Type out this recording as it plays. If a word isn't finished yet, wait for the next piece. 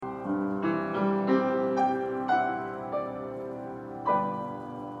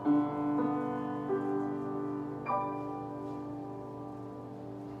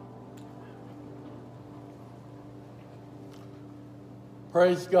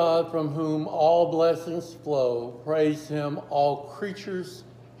Praise God from whom all blessings flow. Praise him, all creatures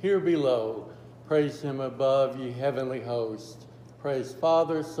here below. Praise him above, ye heavenly host. Praise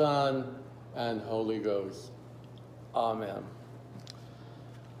Father, Son, and Holy Ghost. Amen.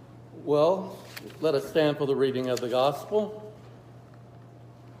 Well, let us stand for the reading of the gospel.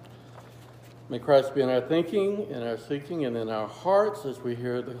 May Christ be in our thinking, in our seeking, and in our hearts as we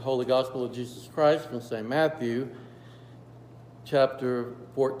hear the Holy Gospel of Jesus Christ from St. Matthew, chapter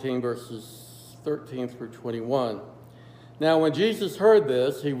 14, verses 13 through 21. Now, when Jesus heard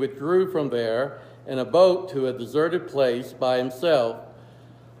this, he withdrew from there in a boat to a deserted place by himself.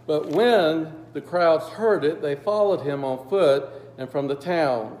 But when the crowds heard it, they followed him on foot and from the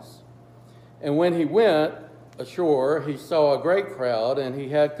towns. And when he went ashore, he saw a great crowd, and he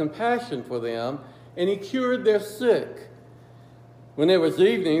had compassion for them, and he cured their sick. When it was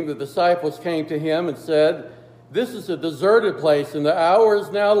evening, the disciples came to him and said, "This is a deserted place, and the hour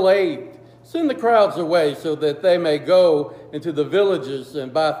is now late. Send the crowds away so that they may go into the villages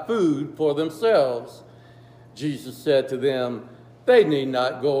and buy food for themselves." Jesus said to them, "They need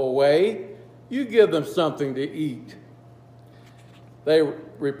not go away. You give them something to eat." They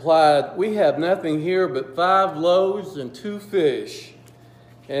replied, "We have nothing here but 5 loaves and 2 fish.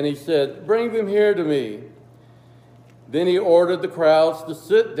 And he said, "Bring them here to me." Then he ordered the crowds to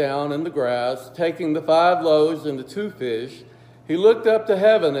sit down in the grass. Taking the 5 loaves and the 2 fish, he looked up to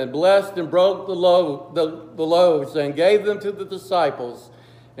heaven and blessed and broke the loaves and gave them to the disciples,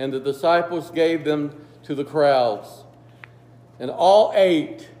 and the disciples gave them to the crowds. And all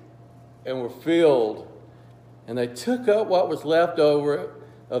ate and were filled, and they took up what was left over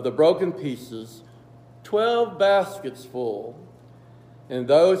of the broken pieces, 12 baskets full. And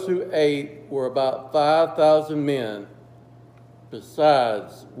those who ate were about 5,000 men,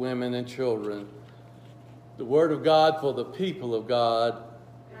 besides women and children. The word of God for the people of God.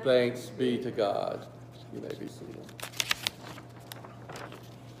 Thanks be to God. You may be seated.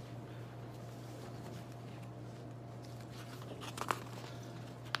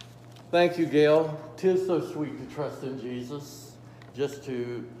 Thank you, Gail. 'Tis so sweet to trust in Jesus, just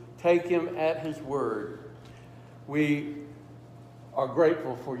to take him at his word. We are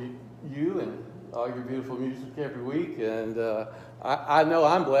grateful for you and all your beautiful music every week, and I know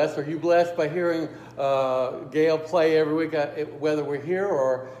I'm blessed. Are you blessed by hearing Gail play every week, whether we're here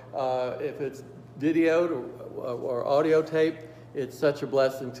or if it's videoed or audio tape? It's such a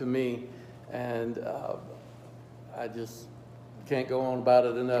blessing to me, and I just can't go on about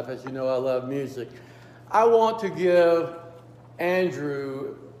it enough. As you know, I love music. I want to give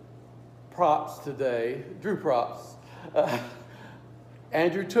Andrew props today, Drew props.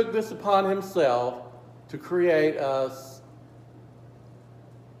 Andrew took this upon himself to create us,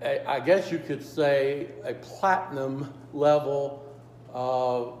 I guess you could say, a platinum level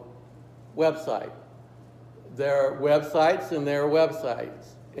website. There are websites and there are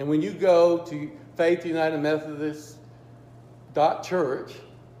websites. And when you go to Faith United Methodist .church,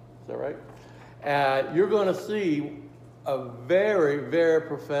 is that right? You're going to see a very, very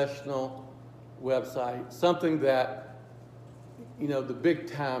professional website, something that the big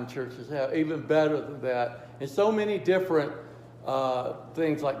time churches have, even better than that. And so many different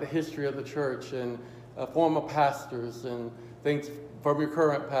things like the history of the church and former pastors and things from your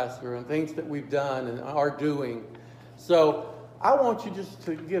current pastor and things that we've done and are doing. So I want you just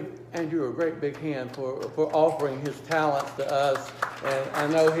to give Andrew a great big hand for offering his talents to us. And I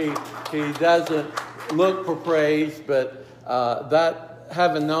know he doesn't look for praise, but that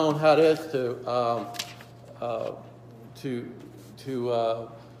having known how it is to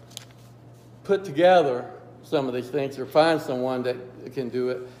put together some of these things or find someone that can do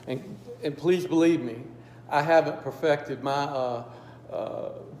it. And please believe me, I haven't perfected my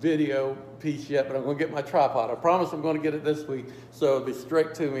video piece yet, but I'm going to get my tripod. I promise I'm going to get it this week, so it'll be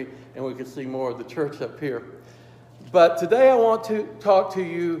straight to me and we can see more of the church up here. But today I want to talk to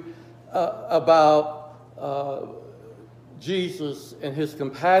you about Jesus and his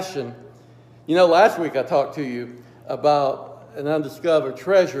compassion. Last week I talked to you about an undiscovered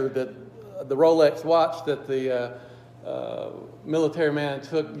treasure, that the Rolex watch that the military man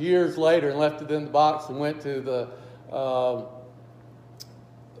took years later and left it in the box and went to the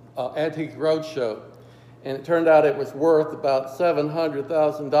Antique Roadshow. And it turned out it was worth about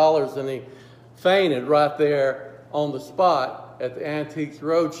 $700,000, and he fainted right there on the spot at the Antiques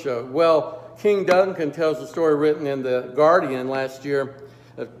Roadshow. Well, King Duncan tells a story written in The Guardian last year,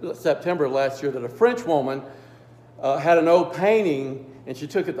 September of last year, that a French woman had an old painting, and she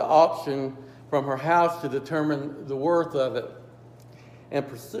took it to auction from her house to determine the worth of it. And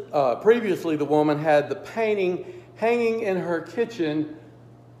previously, the woman had the painting hanging in her kitchen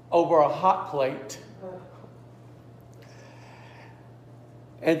over a hot plate.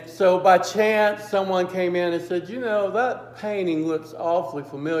 And so by chance, someone came in and said, that painting looks awfully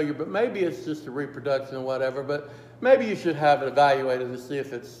familiar, but maybe it's just a reproduction or whatever, but maybe you should have it evaluated to see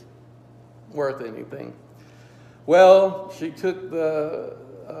if it's worth anything. Well, she took the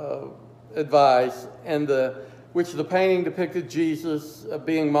advice, which the painting depicted Jesus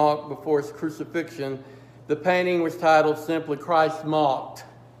being mocked before his crucifixion. The painting was titled simply Christ Mocked.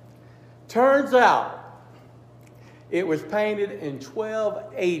 Turns out it was painted in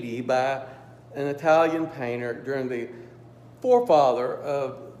 1280 by an Italian painter during the forefather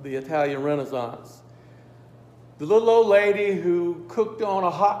of the Italian Renaissance. The little old lady who cooked on a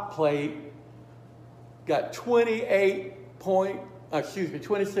hot plate got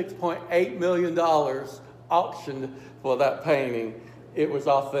 $26.8 million auctioned for that painting. It was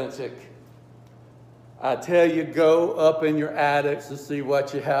authentic. I tell you, go up in your attics to see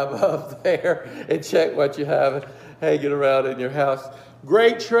what you have up there and check what you have hanging around in your house.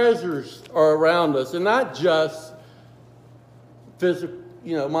 Great treasures are around us, and not just physical,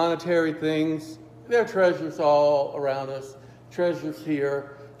 monetary things. There are treasures all around us. Treasures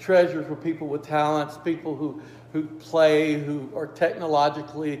here, treasures for people with talents, people who play, who are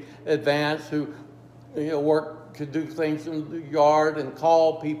technologically advanced, who work to do things in the yard and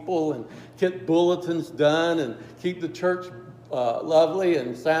call people and get bulletins done and keep the church lovely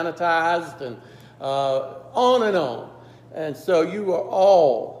and sanitized and on and on. And so you are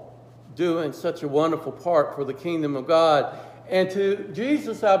all doing such a wonderful part for the kingdom of God. And to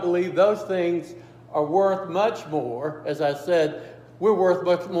Jesus, I believe those things are worth much more. As I said, we're worth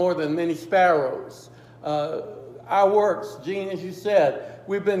much more than many sparrows. Our works, Gene, as you said,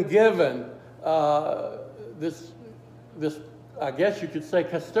 we've been given this, I guess you could say,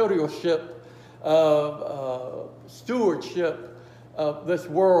 custodialship of stewardship of this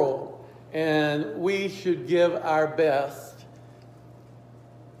world. And we should give our best.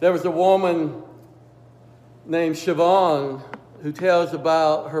 There was a woman named Siobhan who tells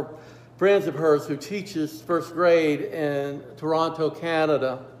about her friends of hers who teaches first grade in Toronto,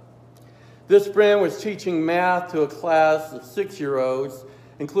 Canada. This friend was teaching math to a class of 6-year-olds,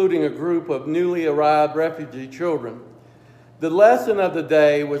 including a group of newly arrived refugee children. The lesson of the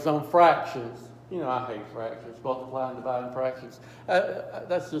day was on fractions. I hate fractions, multiplying, dividing fractions.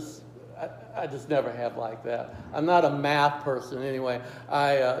 I just never have like that. I'm not a math person anyway.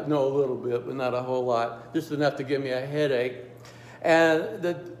 I know a little bit, but not a whole lot, just enough to give me a headache.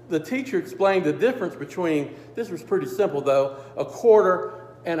 And the teacher explained the difference between, this was pretty simple though, a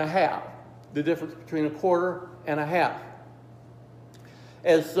quarter and a half. The difference between a quarter and a half.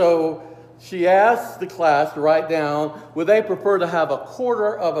 And so she asked the class to write down, would they prefer to have a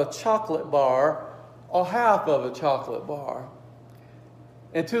quarter of a chocolate bar or half of a chocolate bar?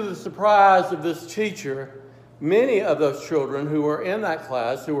 And to the surprise of this teacher, many of those children who were in that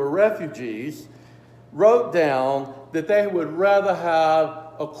class, who were refugees, wrote down that they would rather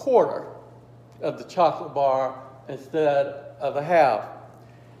have a quarter of the chocolate bar instead of a half.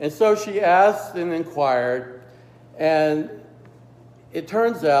 And so she asked and inquired, and it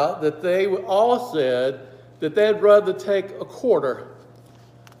turns out that they all said that they'd rather take a quarter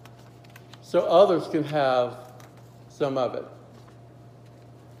so others can have some of it.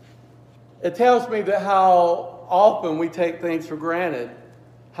 It tells me that how often we take things for granted,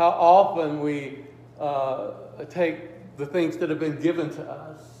 how often we take the things that have been given to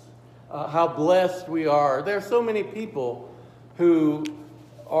us, how blessed we are. There are so many people who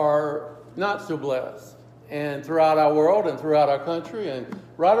are not so blessed, and throughout our world and throughout our country and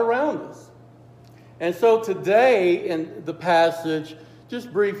right around us. And so today in the passage,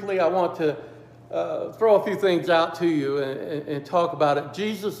 just briefly, I want to throw a few things out to you and talk about it.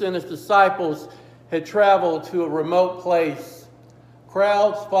 Jesus and his disciples had traveled to a remote place.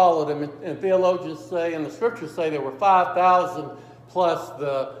 Crowds followed him, and theologians say, and the scriptures say, there were 5,000 plus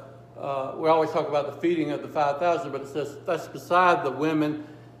we always talk about the feeding of the 5,000, but it says that's beside the women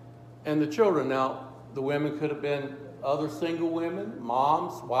and the children. Now, the women could have been other single women,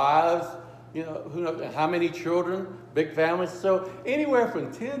 moms, wives, who knows how many children, big families. So anywhere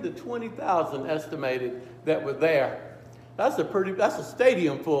from 10 to 20,000 estimated that were there. That's a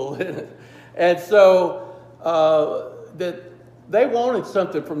stadium full, isn't it? And so that they wanted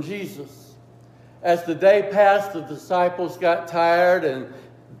something from Jesus. As the day passed, the disciples got tired and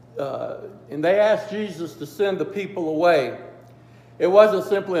they asked Jesus to send the people away. It wasn't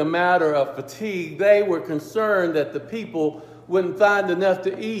simply a matter of fatigue. They were concerned that the people wouldn't find enough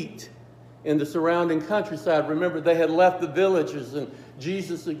to eat in the surrounding countryside. Remember, they had left the villages, and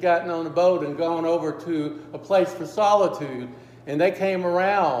Jesus had gotten on a boat and gone over to a place for solitude. And they came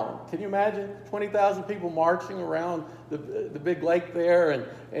around. Can you imagine 20,000 people marching around the big lake there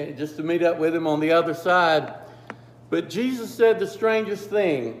and just to meet up with him on the other side? But Jesus said the strangest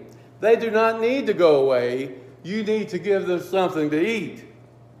thing. They do not need to go away. You need to give them something to eat.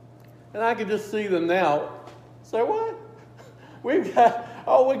 And I can just see them now. Say, what? We've got,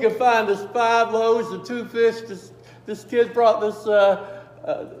 all we can find is 5 loaves and 2 fish. This kid brought this,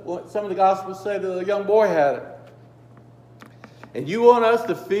 some of the Gospels say the young boy had it. And you want us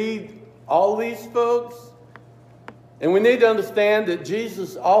to feed all these folks? And we need to understand that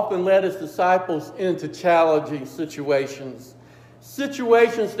Jesus often led his disciples into challenging situations.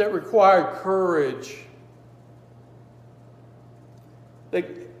 Situations that required courage.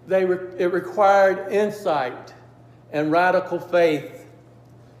 It required insight and radical faith.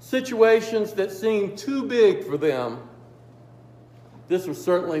 Situations that seemed too big for them. This was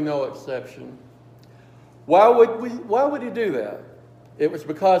certainly no exception. Why would he do that? It was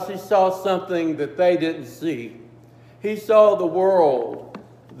because he saw something that they didn't see. He saw the world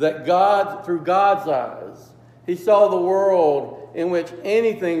through God's eyes. He saw the world in which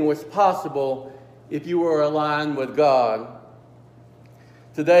anything was possible if you were aligned with God.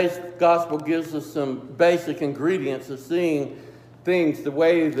 Today's gospel gives us some basic ingredients of seeing things the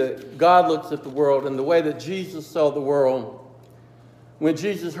way that God looks at the world and the way that Jesus saw the world. When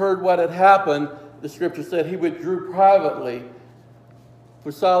Jesus heard what had happened, the scripture said he withdrew privately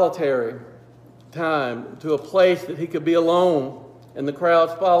for solitary time to a place that he could be alone, and the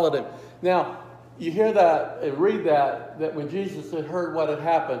crowds followed him. Now, you hear that and read that when Jesus had heard what had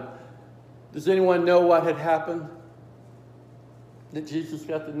happened, does anyone know what had happened that Jesus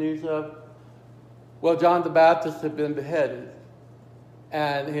got the news of? Well, John the Baptist had been beheaded,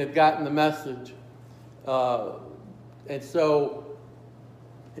 and he had gotten the message. And so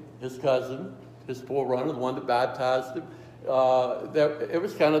his cousin, his forerunner, the one that baptized him, it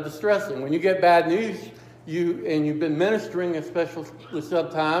was kind of distressing. When you get bad news, you've been ministering, especially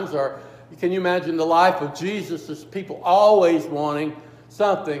sometimes, or can you imagine the life of Jesus as people always wanting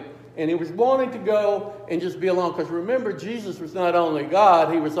something, and he was wanting to go and just be alone, because remember, Jesus was not only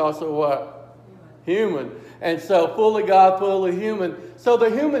God, he was also what? Human. And so fully God, fully human. So the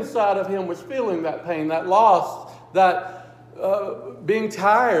human side of him was feeling that pain, that loss, that being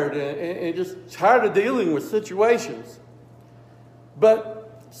tired and just tired of dealing with situations.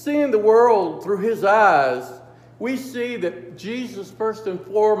 But seeing the world through his eyes, we see that Jesus, first and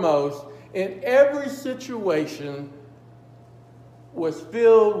foremost, in every situation, was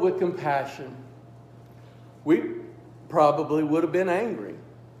filled with compassion. We probably would have been angry.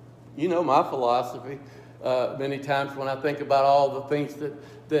 You know my philosophy. Many times when I think about all the things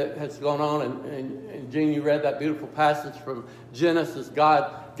that has gone on, and Gene, you read that beautiful passage from Genesis.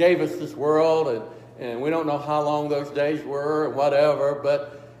 God gave us this world, and we don't know how long those days were or whatever,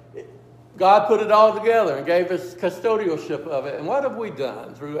 but God put it all together and gave us custodialship of it. And what have we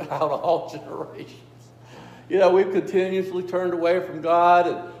done throughout all generations? You know, we've continuously turned away from God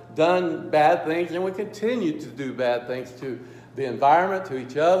and done bad things, and we continue to do bad things to the environment, to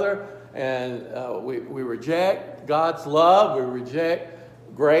each other, and we reject God's love, we reject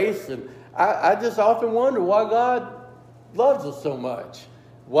grace, and I just often wonder why God loves us so much.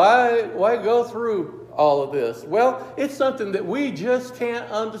 Why go through all of this? Well, it's something that we just can't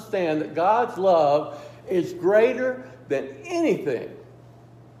understand, that God's love is greater than anything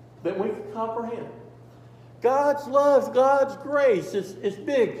that we can comprehend. God's love, God's grace is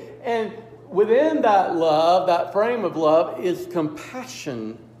big. And within that love, that frame of love, is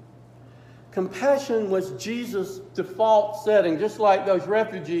compassion. Compassion was Jesus' default setting. Just like those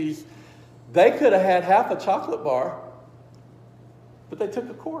refugees, they could have had half a chocolate bar, but they took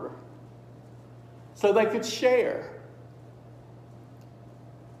a quarter so they could share.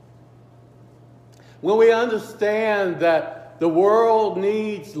 When we understand that the world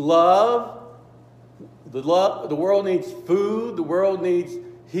needs love, the world needs food, the world needs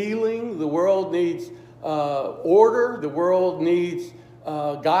healing, the world needs order, the world needs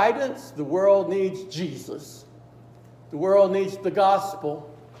guidance, the world needs Jesus. The world needs the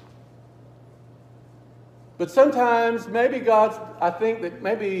gospel. But sometimes I think that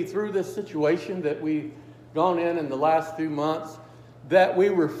maybe through this situation that we've gone in the last few months, that we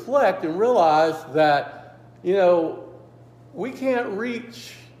reflect and realize that, we can't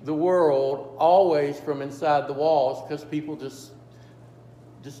reach the world always from inside the walls, because people just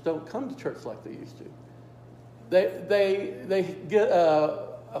don't come to church like they used to. They get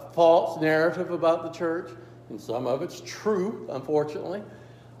a false narrative about the church, and some of it's true, unfortunately.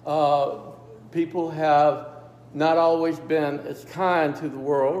 People have not always been as kind to the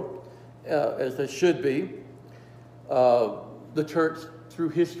world as they should be. the church through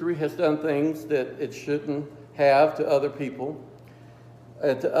history has done things that it shouldn't have to other people,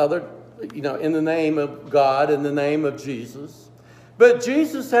 to other, in the name of God, in the name of Jesus. But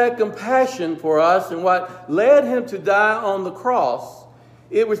Jesus had compassion for us, and what led him to die on the cross,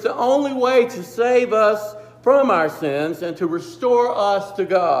 it was the only way to save us from our sins and to restore us to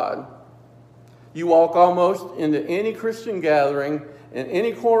God. You walk almost into any Christian gathering in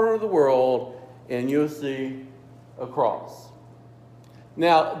any corner of the world, and you'll see a cross.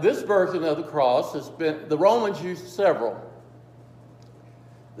 Now, this version of the cross the Romans used several.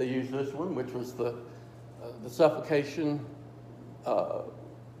 They used this one, which was the suffocation,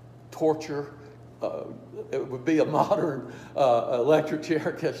 torture. It would be a modern electric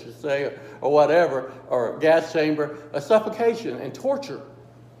chair, I guess you say, or whatever, or a gas chamber, a suffocation and torture.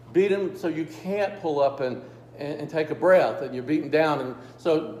 Beat them so you can't pull up and take a breath, and you're beaten down. And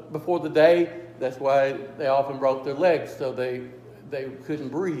so before the day, that's why they often broke their legs, so they couldn't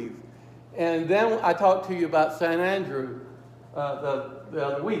breathe. And then I talked to you about St. Andrew the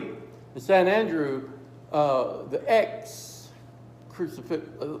other week. In St. Andrew, the X crucifix,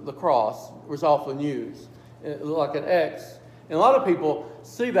 the cross, was often used, like an X. And a lot of people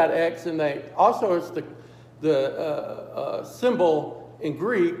see that X, and they also it's the symbol in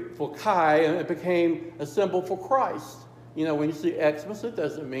Greek for Chi, and it became a symbol for Christ. When you see Xmas, it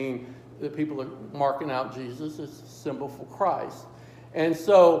doesn't mean that people are marking out Jesus. It's a symbol for Christ. And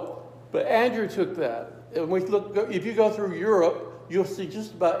so, but Andrew took that. And if you go through Europe, you'll see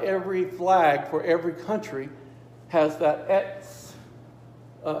just about every flag for every country has that X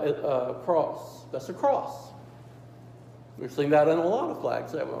cross. That's a cross. We've seen that in a lot of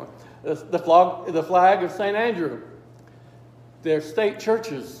flags. The flag of St. Andrew. They're state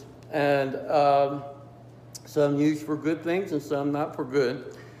churches, and some used for good things and some not for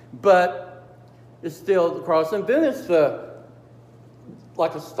good. But it's still the cross. And then it's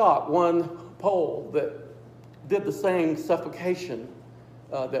like a stock, one pole that did the same suffocation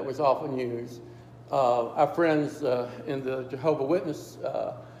that was often used. Our friends in the Jehovah's Witness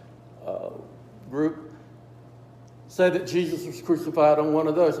group said that Jesus was crucified on one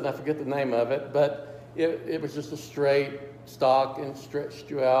of those, and I forget the name of it, but it was just a straight stock and stretched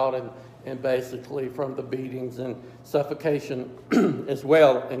you out and basically from the beatings and suffocation as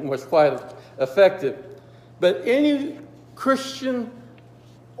well, and was quite effective. But any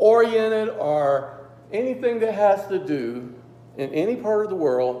Christian-oriented or anything that has to do in any part of the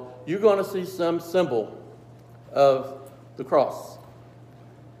world, you're going to see some symbol of the cross.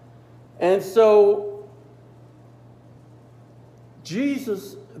 And so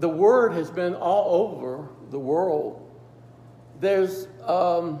Jesus, the word has been all over the world. There's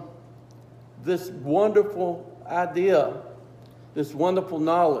this wonderful idea, this wonderful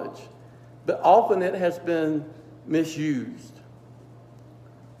knowledge, but often it has been misused.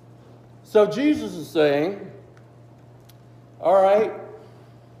 So Jesus is saying, all right,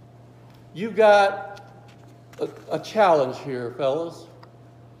 you've got a challenge here, fellas.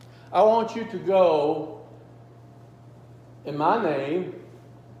 I want you to go in my name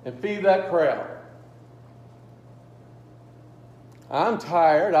and feed that crowd. I'm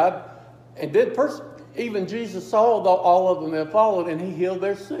tired. Even Jesus saw all of them that followed, and he healed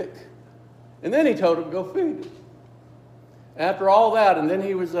their sick. And then he told them to go feed them. After all that, and then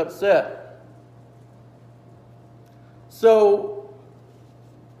he was upset. So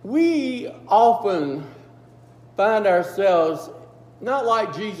we often find ourselves not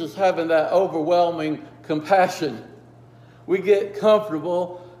like Jesus having that overwhelming compassion. We get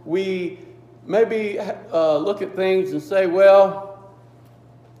comfortable. We maybe look at things and say, well,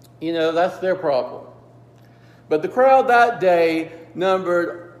 that's their problem. But the crowd that day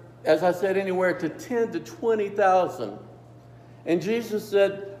numbered, as I said, anywhere to 10 to 20,000. And Jesus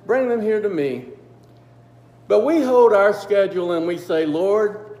said, bring them here to me. But we hold our schedule and we say,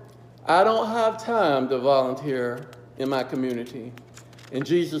 Lord, I don't have time to volunteer in my community. And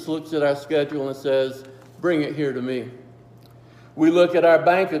Jesus looks at our schedule and says, bring it here to me. We look at our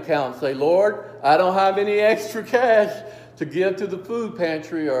bank account and say, Lord, I don't have any extra cash to give to the food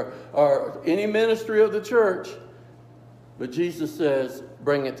pantry or any ministry of the church. But Jesus says,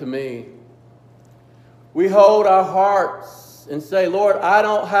 bring it to me. We hold our hearts and say, Lord, I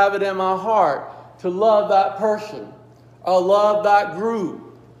don't have it in my heart to love that person, or love that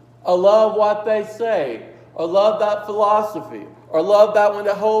group, or love what they say, or love that philosophy, or love that one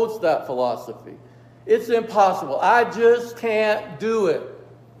that holds that philosophy. It's impossible. I just can't do it.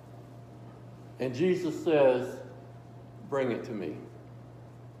 And Jesus says, bring it to me.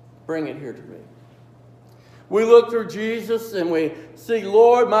 Bring it here to me. We look through Jesus and we see,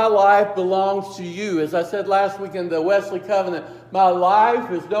 Lord, my life belongs to you. As I said last week in the Wesley Covenant, my life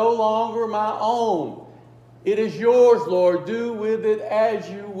is no longer my own. It is yours, Lord. Do with it as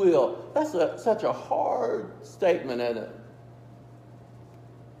you will. That's such a hard statement, isn't it?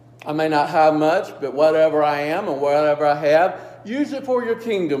 I may not have much, but whatever I am and whatever I have, use it for your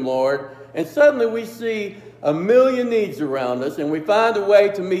kingdom, Lord. And suddenly we see a million needs around us, and we find a way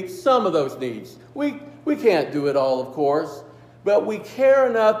to meet some of those needs. We can't do it all, of course, but we care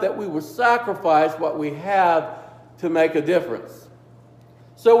enough that we will sacrifice what we have to make a difference.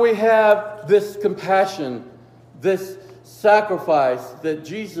 So we have this compassion, this sacrifice that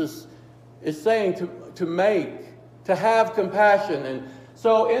Jesus is saying to make, to have compassion. And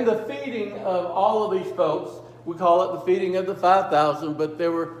so in the feeding of all of these folks, we call it the feeding of the 5,000, but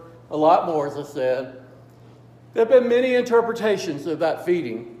there were a lot more, as I said. There have been many interpretations of that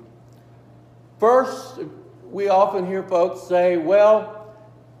feeding. First, we often hear folks say, well,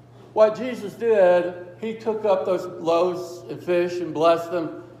 what Jesus did, he took up those loaves and fish and blessed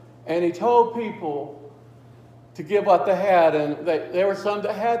them, and he told people to give what they had. And there were some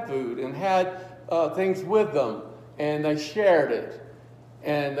that had food and had things with them, and they shared it.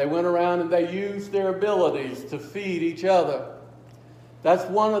 And they went around and they used their abilities to feed each other. That's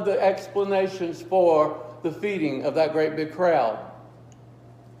one of the explanations for the feeding of that great big crowd.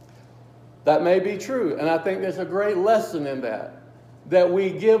 That may be true, and I think there's a great lesson in that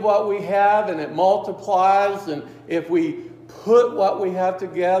we give what we have and it multiplies, and if we put what we have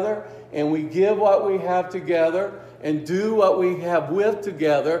together and we give what we have together and do what we have with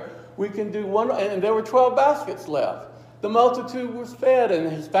together, we can do one. And there were 12 baskets left. The multitude was fed,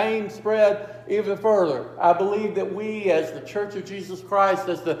 and his fame spread even further. I believe that we, as the Church of Jesus Christ,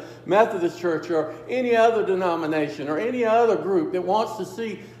 as the Methodist Church, or any other denomination, or any other group that wants to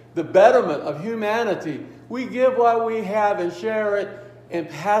see the betterment of humanity, we give what we have and share it and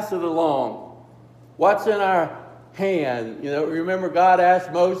pass it along. What's in our hand? You know, remember God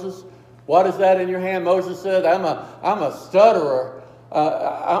asked Moses, "What is that in your hand?" Moses said, I'm a stutterer.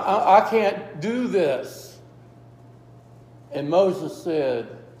 I can't do this. And Moses said,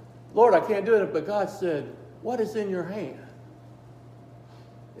 "Lord, I can't do it." But God said, "What is in your hand?"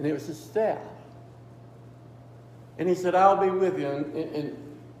 And it was his staff. And he said, "I'll be with you." And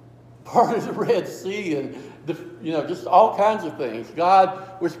part of the Red Sea and just all kinds of things.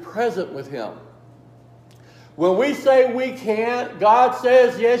 God was present with him. When we say we can't, God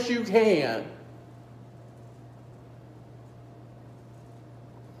says, yes, you can.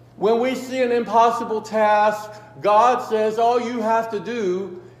 When we see an impossible task, God says all you have to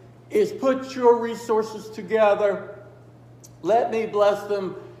do is put your resources together, let me bless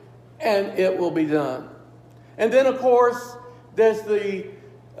them, and it will be done. And then, of course, there's the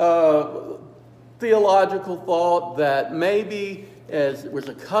theological thought that maybe, as it was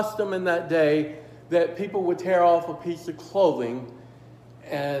a custom in that day, that people would tear off a piece of clothing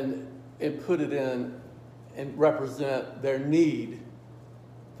and put it in and represent their need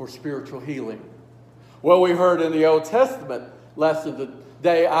for spiritual healing. Well, we heard in the Old Testament lesson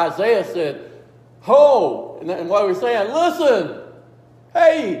today, Isaiah said, "Ho!" And what we're saying, listen,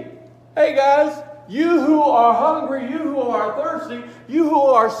 hey guys, you who are hungry, you who are thirsty, you who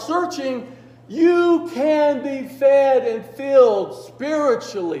are searching, you can be fed and filled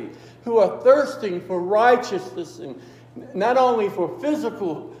spiritually, who are thirsting for righteousness, and not only for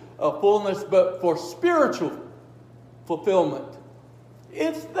physical fullness, but for spiritual fulfillment.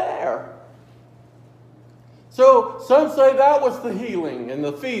 It's there. So some say that was the healing and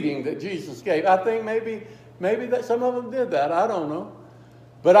the feeding that Jesus gave. I think maybe that some of them did that. I don't know.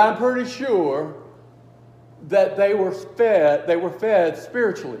 But I'm pretty sure that they were fed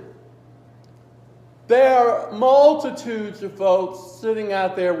spiritually. There are multitudes of folks sitting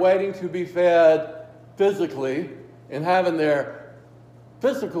out there waiting to be fed physically and having their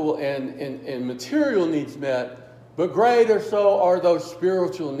physical and material needs met, but greater so are those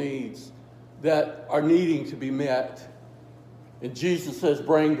spiritual needs that are needing to be met. And Jesus says,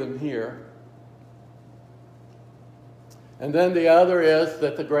 bring them here. And then the other is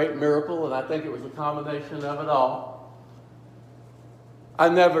that the great miracle, and I think it was a combination of it all.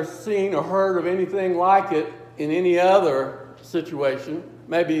 I've never seen or heard of anything like it in any other situation.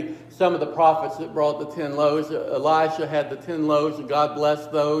 Maybe some of the prophets that brought the 10 loaves. Elisha had the 10 loaves, and God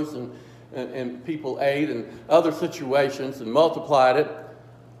blessed those, and people ate, and other situations, and multiplied it.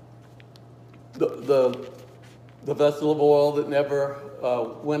 The vessel of oil that never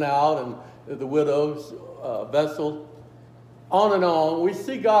went out, and the widow's vessel. On and on. We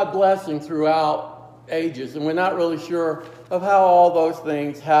see God blessing throughout ages, and we're not really sure of how all those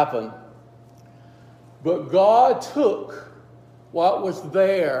things happen. But God took what was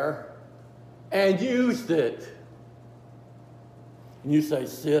there and used it. And you say,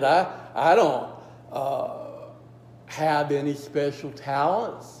 Sid, I don't have any special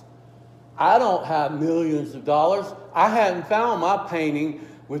talents. I don't have millions of dollars. I hadn't found my painting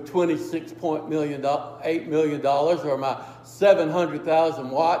with $26.8 million or my $700,000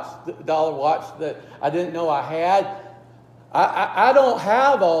 watch that I didn't know I had. I don't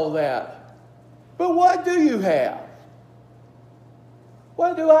have all that. But what do you have?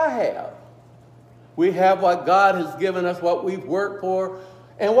 What do I have? We have what God has given us, what we've worked for.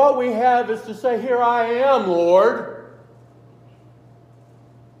 And what we have is to say, here I am, Lord.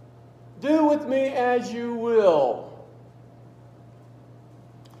 Do with me as you will.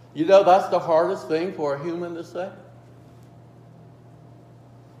 You know, that's the hardest thing for a human to say.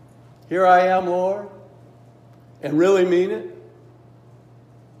 Here I am, Lord. And really mean it.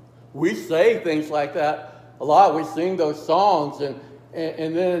 We say things like that a lot. We sing those songs and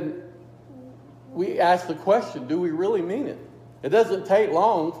then we ask the question, do we really mean it? It doesn't take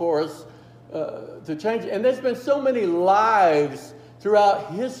long for us to change it. And there's been so many lives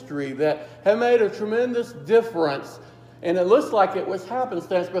throughout history that have made a tremendous difference. And it looks like it was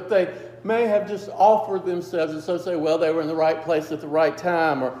happenstance, but they may have just offered themselves and so say, well, they were in the right place at the right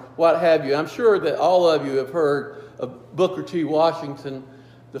time or what have you. I'm sure that all of you have heard of Booker T. Washington,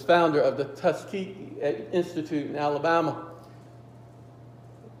 the founder of the Tuskegee Institute in Alabama.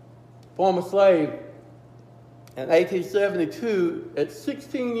 Former slave. In 1872, at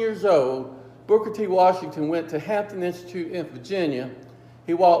 16 years old, Booker T. Washington went to Hampton Institute in Virginia.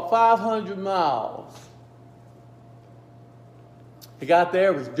 He walked 500 miles. He got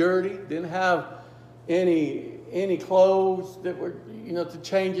there, was dirty, didn't have any clothes that were, to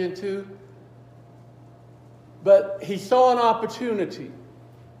change into. But he saw an opportunity.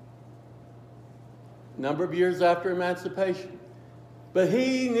 A number of years after emancipation. But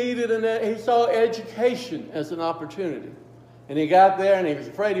he saw education as an opportunity. And he got there and he was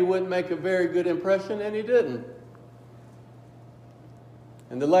afraid he wouldn't make a very good impression, and he didn't.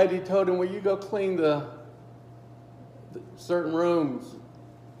 And the lady told him, well, you go clean the certain rooms.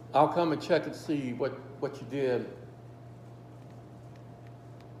 I'll come and check and see what you did.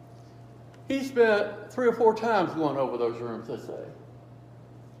 He spent 3 or 4 times going over those rooms, they say.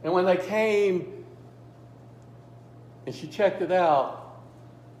 And when they came and she checked it out,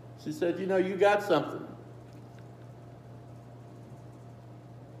 she said, you got something.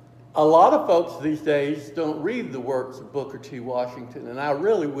 A lot of folks these days don't read the works of Booker T. Washington, and I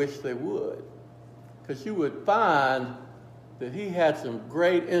really wish they would, because you would find that he had some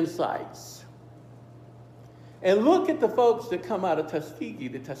great insights. And look at the folks that come out of Tuskegee,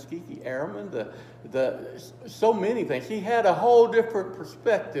 the Tuskegee Airmen, so many things. He had a whole different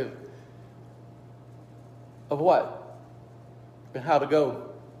perspective of what and how to go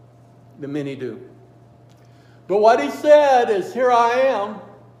than many do. But what he said is, here I am,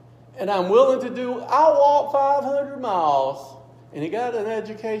 and I'm willing to I'll walk 500 miles. And he got an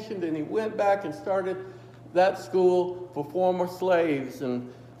education, then he went back and started that school for former slaves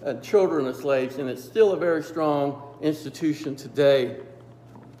and children of slaves, and it's still a very strong institution today.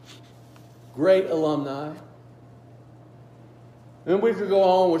 Great alumni. And we could go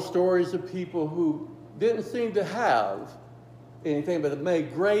on with stories of people who didn't seem to have anything, but have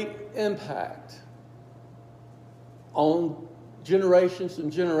made great impact on generations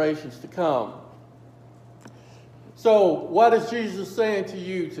and generations to come. So, what is Jesus saying to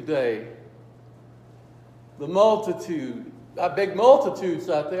you today? The multitude, big multitudes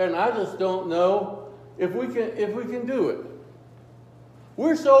out there, and I just don't know if we can do it.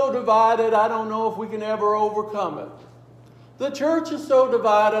 We're so divided, I don't know if we can ever overcome it. The church is so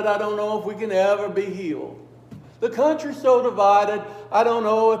divided, I don't know if we can ever be healed. The country's so divided, I don't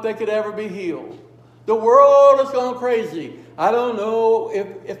know if they could ever be healed. The world has gone crazy. I don't know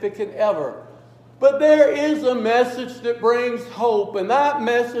if it can ever. But there is a message that brings hope, and that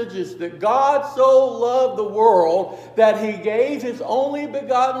message is that God so loved the world that he gave his only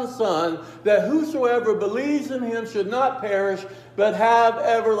begotten Son, that whosoever believes in him should not perish, but have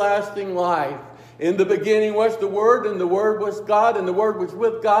everlasting life. In the beginning was the Word, and the Word was God, and the Word was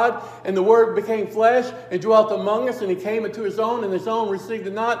with God, and the Word became flesh and dwelt among us, and he came into his own, and his own received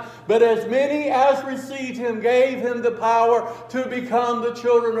him not. But as many as received him gave him the power to become the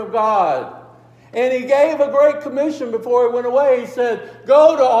children of God. And he gave a great commission before he went away. He said,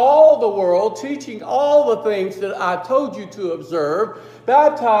 go to all the world, teaching all the things that I told you to observe,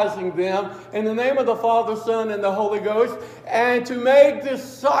 baptizing them in the name of the Father, Son, and the Holy Ghost, and to make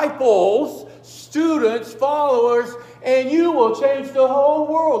disciples, students, followers, and you will change the whole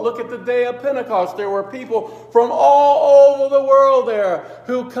world. Look at the day of Pentecost. There were people from all over the world there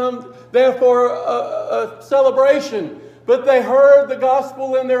who come there for a celebration. But they heard the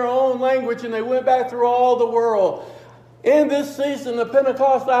gospel in their own language, and they went back through all the world. In this season of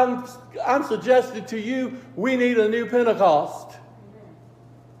Pentecost, I'm suggesting to you, we need a new Pentecost.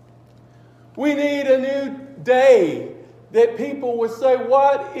 We need a new day that people would say,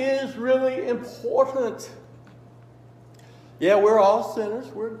 what is really important? Yeah, we're all sinners.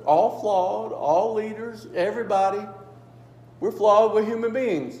 We're all flawed, all leaders, everybody. We're flawed, we're human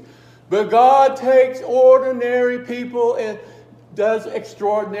beings. But God takes ordinary people and does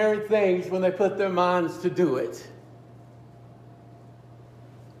extraordinary things when they put their minds to do it.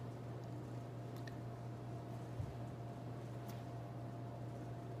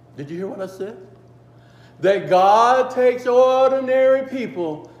 Did you hear what I said? That God takes ordinary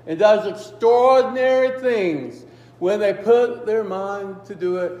people and does extraordinary things when they put their mind to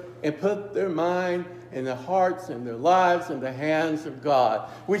do it and put their mind and their hearts and their lives in the hands of God.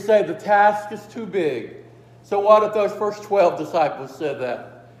 We say the task is too big. So what if those first 12 disciples said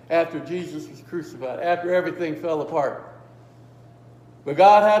that after Jesus was crucified, after everything fell apart? But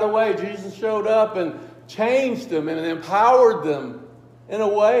God had a way. Jesus showed up and changed them and empowered them in a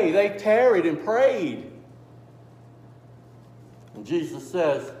way. They tarried and prayed. And Jesus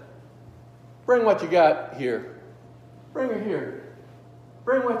says, bring what you got here. Bring it here.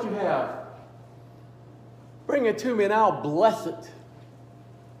 Bring what you have. Bring it to me and I'll bless it.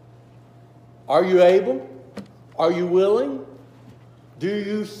 Are you able? Are you willing? Do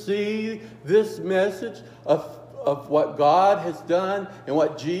you see this message of what God has done and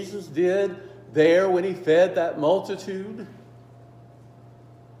what Jesus did there when he fed that multitude?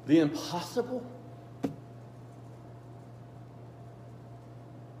 The impossible?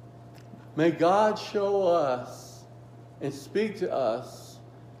 May God show us and speak to us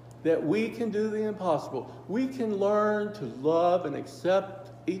that we can do the impossible. We can learn to love and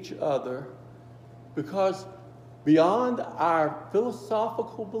accept each other because beyond our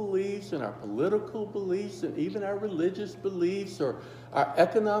philosophical beliefs and our political beliefs and even our religious beliefs or our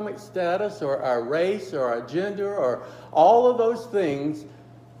economic status or our race or our gender or all of those things,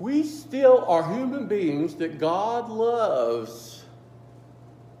 we still are human beings that God loves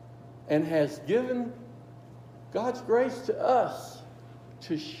and has given God's grace to us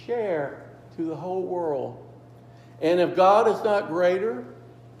to share to the whole world. And if God is not greater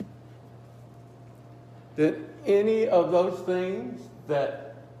than any of those things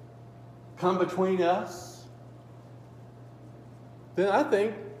that come between us, then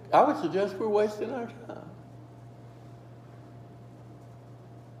I would suggest we're wasting our time.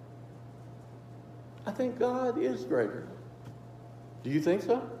 I think God is greater. Do you think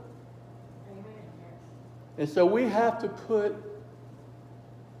so? Amen. And so we have to put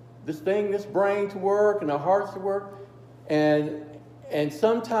this brain to work and our hearts to work and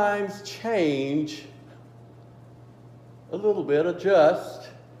sometimes change a little bit, adjust.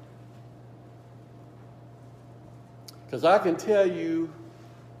 Because I can tell you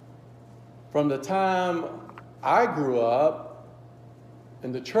from the time I grew up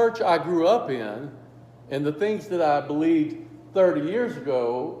and the church I grew up in and the things that I believed 30 years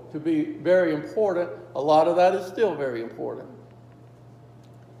ago to be very important, a lot of that is still very important.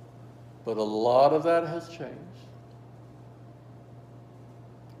 But a lot of that has changed.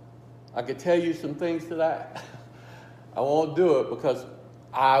 I could tell you some things that I won't do it because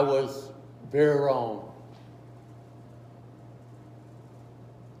I was very wrong.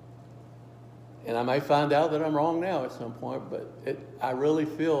 And I may find out that I'm wrong now at some point, but I really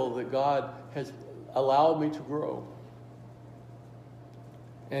feel that God has allowed me to grow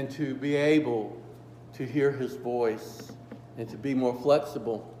and to be able to hear his voice and to be more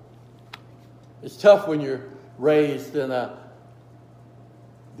flexible. It's tough when you're raised in a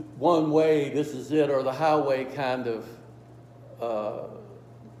one way, this is it, or the highway kind of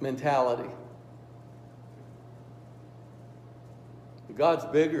mentality. God's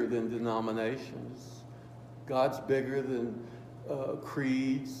bigger than denominations. God's bigger than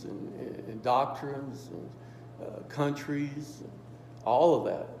creeds and doctrines and countries, and all of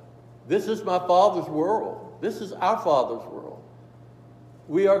that. This is my Father's world. This is our Father's world.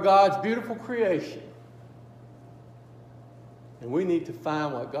 We are God's beautiful creation. And we need to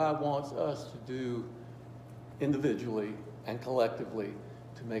find what God wants us to do individually and collectively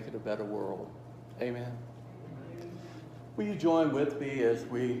to make it a better world. Amen. Will you join with me as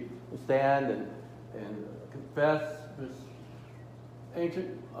we stand and confess this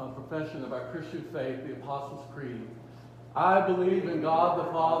ancient profession of our Christian faith, the Apostles' Creed? I believe in God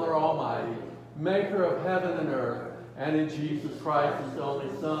the Father Almighty, maker of heaven and earth, and in Jesus Christ, his only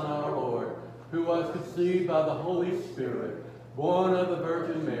Son, our Lord, who was conceived by the Holy Spirit, born of the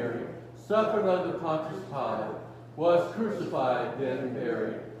Virgin Mary, suffered under Pontius Pilate, was crucified, dead, and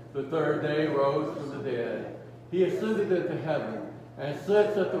buried. The third day rose from the dead. He ascended into heaven, and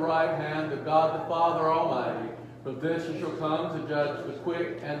sits at the right hand of God the Father Almighty. From thence he shall come to judge the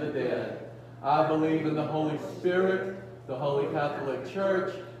quick and the dead. I believe in the Holy Spirit, the Holy Catholic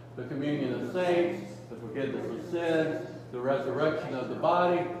Church, the communion of saints, the forgiveness of sins, the resurrection of the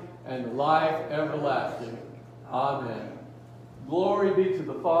body, and life everlasting. Amen. Glory be to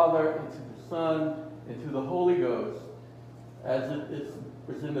the Father, and to the Son, and to the Holy Ghost, as it is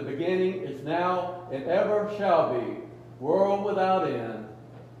in the beginning, is now, and ever shall be, world without end.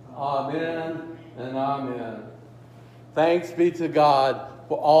 Amen and amen. Thanks be to God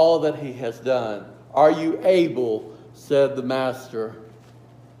for all that he has done. Are you able, said the Master.